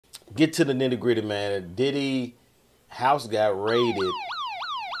get to the nitty gritty, man. Diddy house got raided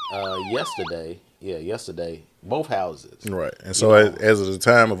yesterday. Yeah, yesterday. Both houses. Right. And so as of the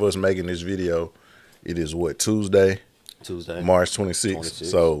time of us making this video, it is what, Tuesday, March 26th.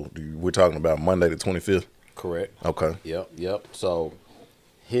 So we're talking about Monday the 25th. Correct. Okay. Yep. So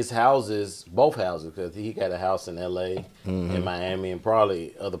his houses, both houses, because he got a house in L.A., in Miami, and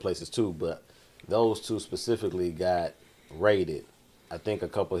probably other places too, but those two specifically got raided. I think a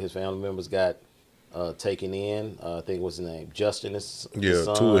couple of his family members got taken in. I think what's his name? Justin, his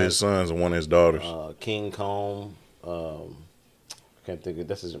son, 2 of his sons and 1 of his daughters. King Comb. I can't think of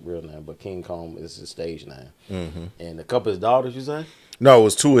that's his real name, but King Comb is his stage name. And a couple of his daughters, you say? No, it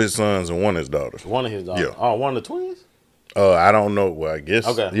was 2 of his sons and 1 of his daughters. One of his daughters. Yeah. Oh, one of the twins? I don't know. Well, I guess.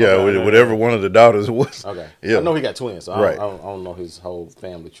 Okay. Yeah, okay, whatever one of the daughters was. Okay. Yeah. I know he got twins, so Right. I don't know his whole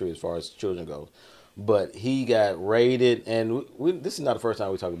family tree as far as children goes. But he got raided, and this is not the first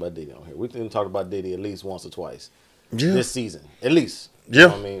time we talked about Diddy on here. We've been talking about Diddy at least once or twice this season. At least. Yeah. You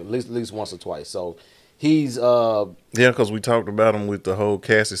know what I mean? At least once or twice. So he's yeah, because we talked about him with the whole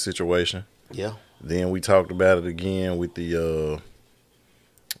Cassie situation. Yeah. Then we talked about it again with the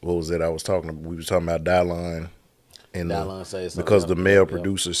what was it? We were talking about Dylan and because the male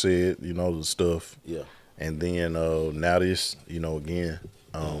producer said, you know, the stuff. Yeah. And then now this, you know, again.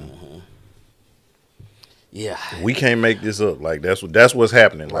 Yeah. We can't make this up. Like that's what's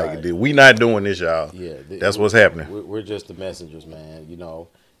happening. Like we not doing this, y'all. Yeah. That's what's happening. We're just the messengers, man. You know,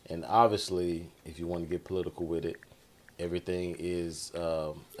 and obviously, if you want to get political with it, everything is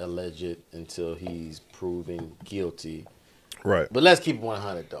alleged until he's proven guilty. Right. But let's keep it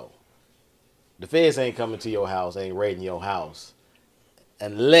 100 though. The feds ain't coming to your house, ain't raiding your house,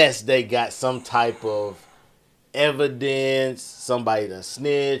 unless they got some type of evidence, somebody done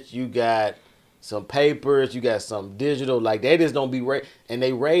snitch, you got some papers, you got some digital. Like, they just don't be raided. And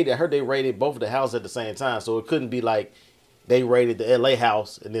they raided, I heard they raided both of the houses at the same time, so it couldn't be like they raided the L.A.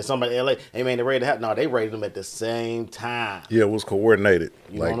 house and then somebody in L.A., hey man, they raided the house. No, they raided them at the same time. Yeah, it was coordinated.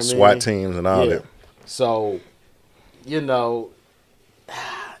 You know like what I SWAT mean? teams and all that. So, you know,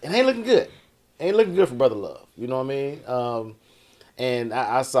 it ain't looking good. Ain't looking good for Brother Love. You know what I mean? And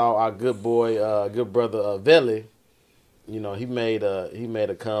I saw our good boy, good brother Veli. You know, he made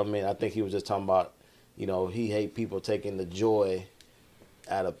a comment. I think he was just talking about, you know, he hate people taking the joy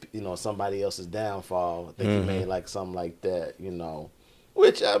out of, you know, somebody else's downfall. I think he made like something like that, you know.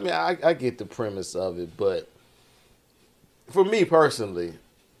 Which, I mean, I get the premise of it, but for me personally,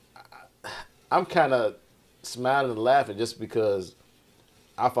 I'm kind of smiling and laughing just because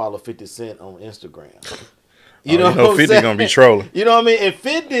I follow 50 Cent on Instagram. You know 50 gonna be trolling. You know what I mean? If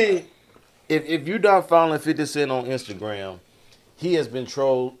 50, if you're not following 50 Cent on Instagram, he has been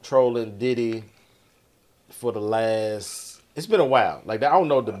trolling Diddy for the last. It's been a while. Like, I don't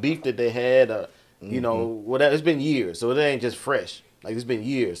know the beef that they had. You know, whatever. It's been years, so it ain't just fresh. Like, it's been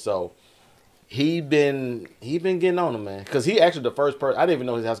years. So he been getting on him, man. Because he actually the first person. I didn't even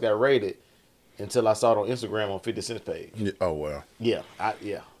know his house got raided until I saw it on Instagram on 50 Cent's page. Yeah. Oh wow. Yeah,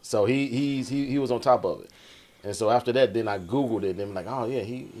 So he was on top of it, and so after that, then I Googled it, and I'm like, oh yeah,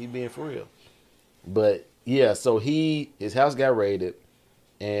 he being for real. But yeah, so his house got raided,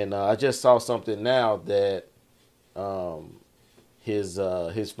 and I just saw something now that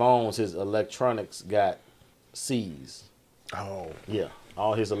his phones, his electronics got seized. Oh yeah,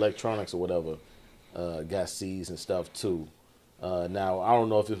 all his electronics or whatever got seized and stuff too. Now I don't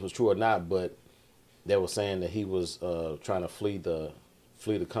know if this was true or not, but they were saying that he was trying to flee the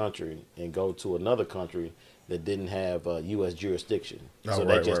country and go to another country that didn't have U.S. jurisdiction. So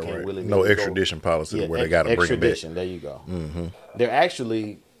they just can't really no extradition policy where they got to bring him back. There you go. They're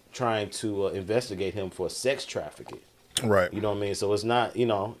actually trying to investigate him for sex trafficking. Right. You know what I mean? So it's not, you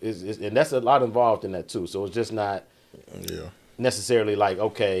know, and that's a lot involved in that too. So it's just not necessarily like,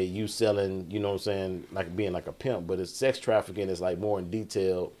 okay, you selling, you know what I'm saying, like being like a pimp, but it's sex trafficking is like more in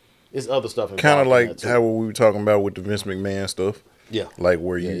detail. It's other stuff involved. Kind of like how we were talking about with the Vince McMahon stuff. Yeah. Like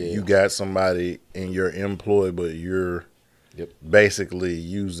where you got somebody in your employ, but you're basically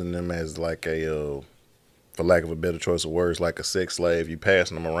using them as like a, for lack of a better choice of words, like a sex slave. You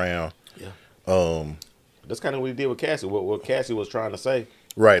passing them around. Yeah. That's kind of what he did with Cassie. What Cassie was trying to say.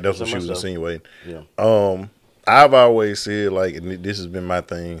 Right. That's what she was insinuating. Yeah. I've always said, like, and this has been my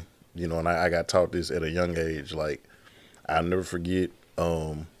thing, you know, and I got taught this at a young age. Like, I'll never forget,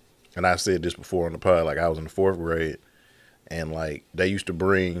 and I said this before on the pod, like, I was in the 4th grade, and, like, they used to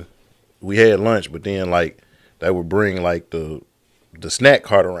bring, we had lunch, but then, like, they would bring, like, the snack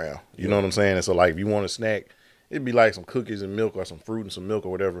cart around. You know what I'm saying? And so, like, if you want a snack, it'd be, like, some cookies and milk or some fruit and some milk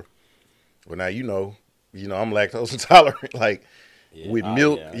or whatever. But now, you know, I'm lactose intolerant. Like, with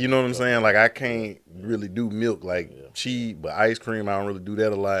milk. You know what I'm saying? Like I can't really do milk like cheese, but ice cream I don't really do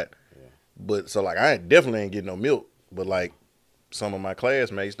that a lot. But so like I definitely ain't getting no milk. But like some of my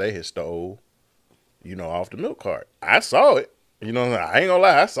classmates, they had stole, off the milk cart. I saw it. You know what I'm saying? I ain't gonna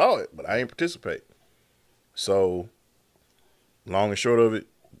lie, I saw it, but I ain't participate. So long and short of it,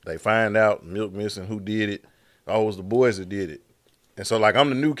 they find out milk missing, who did it. Oh, it was the boys that did it. And so like I'm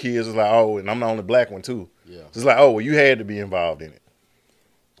the new kids, it's like, oh, and I'm the only black one too. Yeah. It's like, oh, well, you had to be involved in it.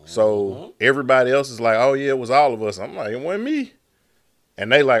 So everybody else is like, oh yeah, it was all of us. I'm like, it wasn't me.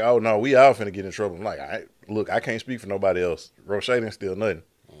 And they like, oh no, we all finna get in trouble. I'm like, I can't speak for nobody else. Roche didn't steal nothing.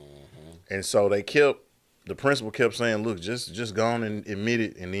 And so the principal kept saying, look, just go on and admit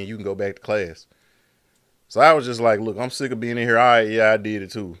it, and then you can go back to class. So I was just like, look, I'm sick of being in here. All right, yeah, I did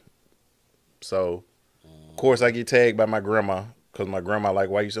it too. So, of course, I get tagged by my grandma, because my grandma like,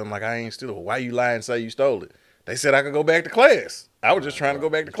 why you say? I'm like, I ain't steal it. Why you lie and say you stole it? They said I could go back to class. I was just trying to go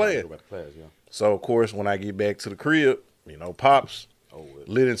back to class. So, of course, when I get back to the crib, Pops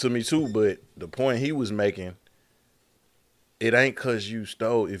lit into me too. But the point he was making, it ain't because you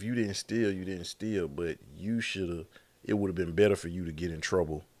stole. If you didn't steal, you didn't steal. But you should have. It would have been better for you to get in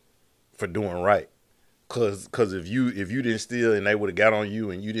trouble for doing right. Cause if you didn't steal and they would have got on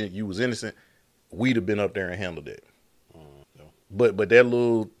you and you was innocent, we'd have been up there and handled that. But that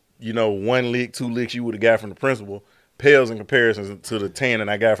little, 1 lick, 2 licks you would have got from the principal pales in comparison to the 10 that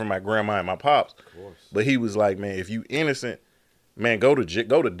I got from my grandma and my pops. Of course. But he was like, man, if you innocent, man, go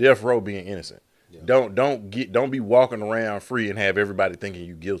to death row being innocent. Yeah. Don't be walking around free and have everybody thinking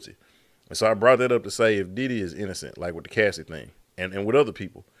you guilty. And so I brought that up to say, if Diddy is innocent, like with the Cassie thing, and with other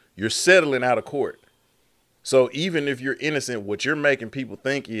people, you're settling out of court. So even if you're innocent, what you're making people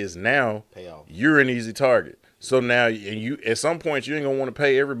think is now you're an easy target. So now, and you at some point you ain't gonna want to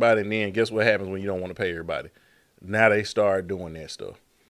pay everybody, and then guess what happens when you don't want to pay everybody? Now they start doing that stuff.